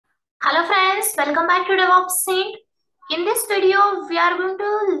Hello friends, welcome back to DevOps Saint. In this video, we are going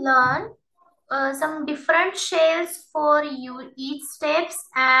to learn some different shells for you each steps,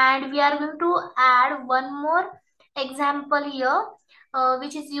 and we are going to add one more example here,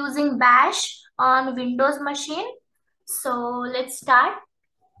 which is using Bash on Windows machine. So let's start.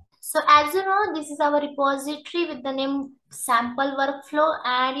 So as you know, this is our repository with the name sample workflow,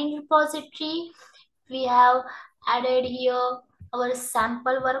 and in repository we have added here our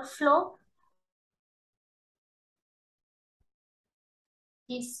sample workflow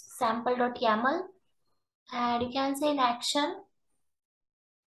is sample.yaml, and you can say in action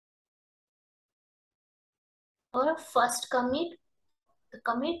or first commit, the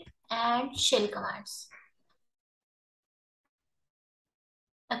commit and shell commands.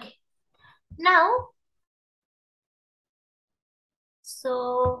 Okay, now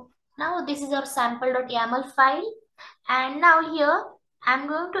now this is our sample.yaml file, and now I'm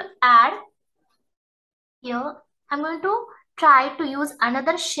going to add here I'm going to try to use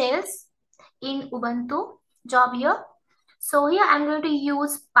another shells in Ubuntu job here. So here I'm going to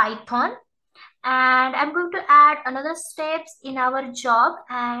use Python, and I'm going to add another steps in our job,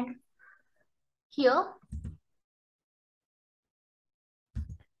 and here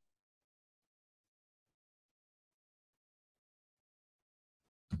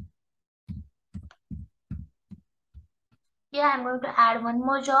I'm going to add one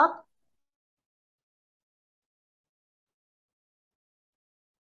more job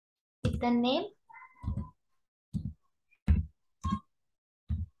with the name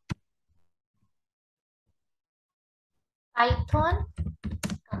Python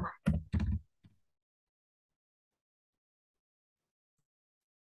command.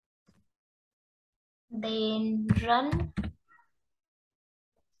 Then run,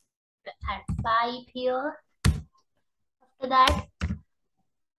 add pipe here. After that,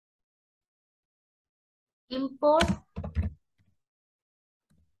 import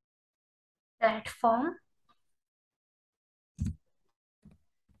platform,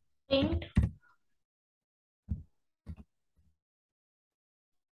 print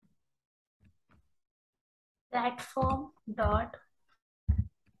platform dot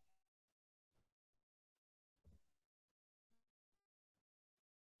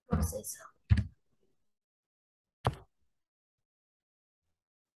processor.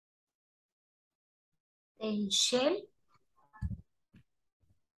 Then shell,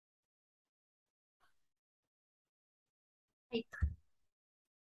 Python.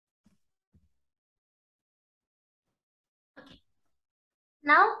 Okay.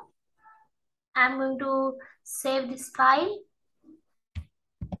 Now I'm going to save this file.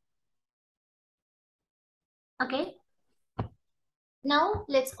 Okay. Now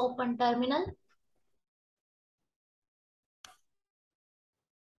let's open terminal.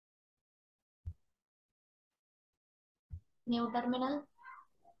 New terminal.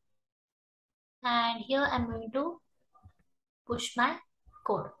 And here I'm going to push my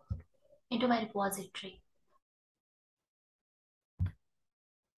code into my repository.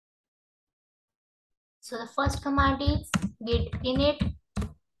 So the first command is git init,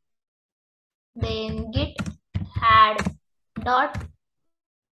 then git add dot,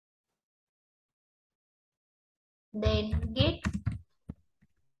 then git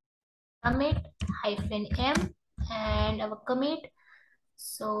commit -m, and our commit.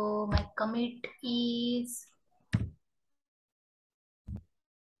 So my commit is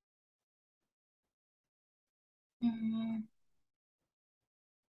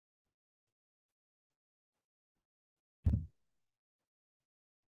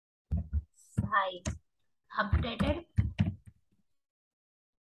site updated.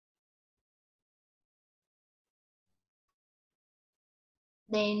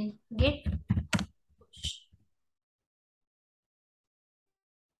 Then git push.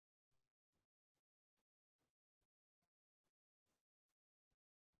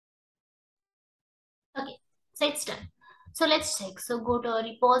 Okay, so it's done. So let's check. So go to a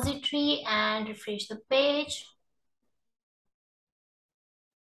repository and refresh the page.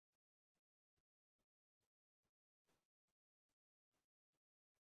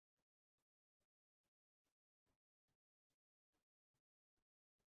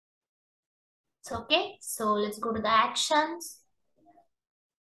 So okay, so let's go to the actions,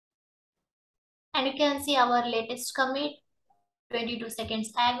 and you can see our latest commit 22 seconds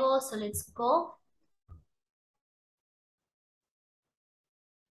ago. So let's go.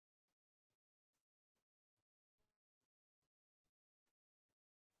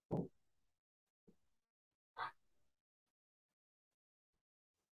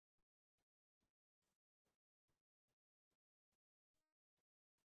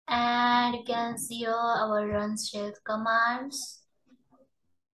 And you can see here our run shell commands.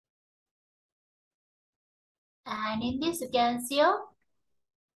 And in this you can see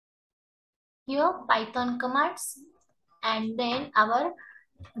here Python commands. And then our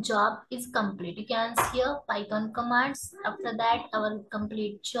job is complete. You can see here Python commands. After that our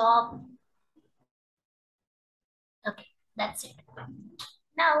complete job. Okay, that's it.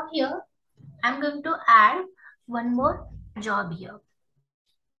 Now here I'm going to add one more job here.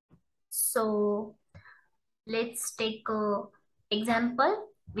 So let's take a example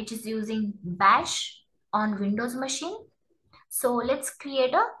which is using bash on Windows machine. So let's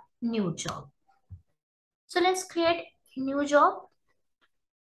create a new job. So let's create a new job.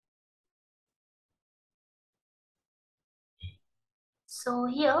 So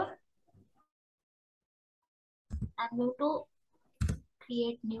here I'm going to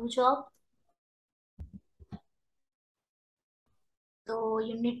create new job. So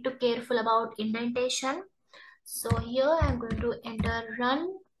you need to careful about indentation. So here I'm going to enter run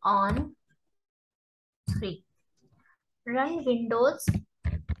on 3. Run Windows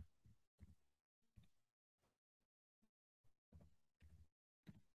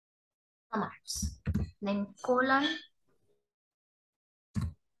commands. Then colon.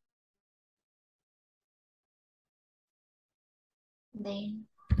 Then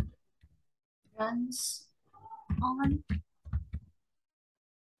runs on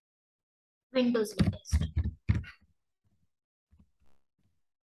Windows latest.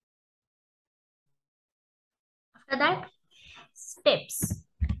 After that, steps.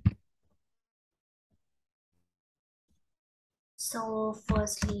 So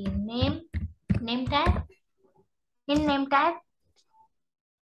firstly, name tag. In name tag,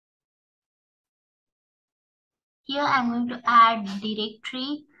 here I'm going to add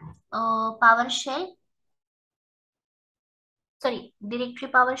directory PowerShell. Sorry,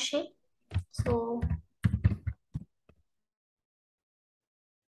 directory PowerShell. So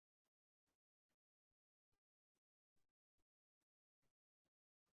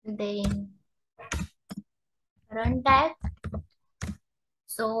then run tag.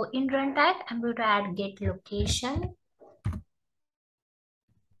 So in run tag, I'm going to add get location.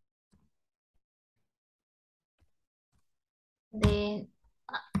 Then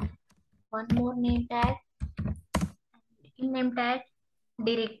one more name tag. In name tag,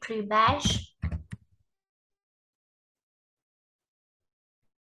 directory bash.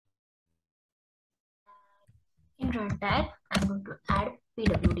 In run tag, I'm going to add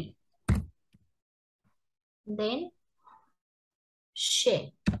pwd. Then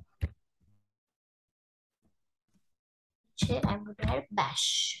shell. I'm going to add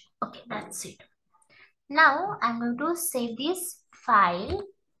bash. Okay, that's it. Now I'm going to save this file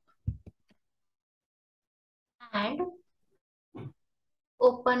and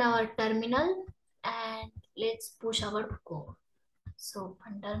open our terminal and let's push our code. So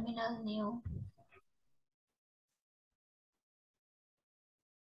open terminal new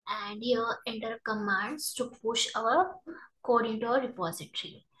and here enter commands to push our code into our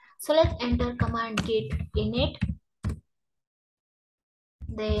repository. So let's enter command git init,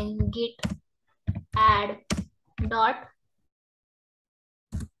 then git add dot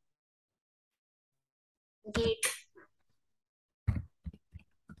git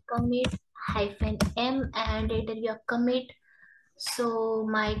commit hyphen m and enter your commit. So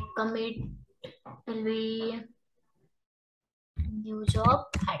my commit will be new job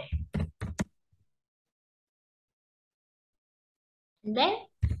added. And then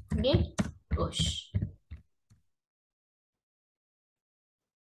git push.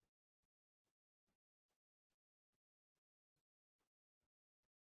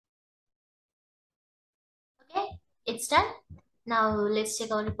 Okay, it's done. Now let's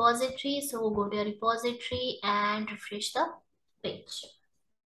check our repository. So go to your repository and refresh the page.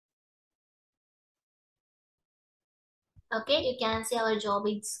 Okay, you can see our job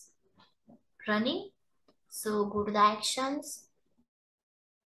is running. So go to the actions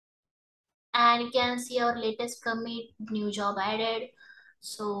and you can see our latest commit, new job added.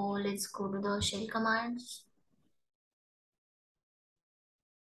 So let's go to the shell commands.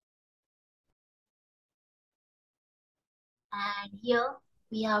 And here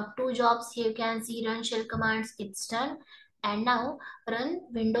we have 2 jobs. Here you can see run shell commands, it's done. And now run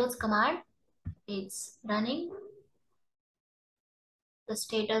Windows command, it's running. The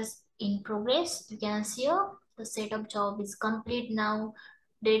status in progress. You can see here the setup job is complete now.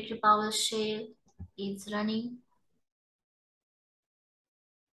 Directory PowerShell is running.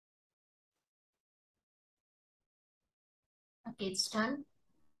 Okay, it's done.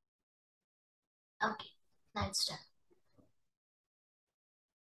 Okay, now it's done.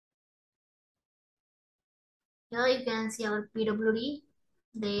 Here you can see our PWD,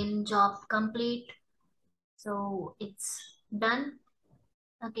 then job complete. So it's done.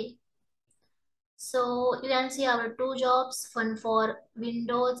 Okay. So you can see our two jobs, one for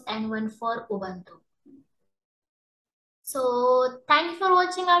Windows and one for Ubuntu. So thank you for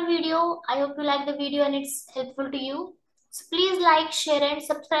watching our video. I hope you like the video and it's helpful to you. So please like, share and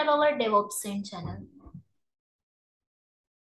subscribe our DevOps Saint channel.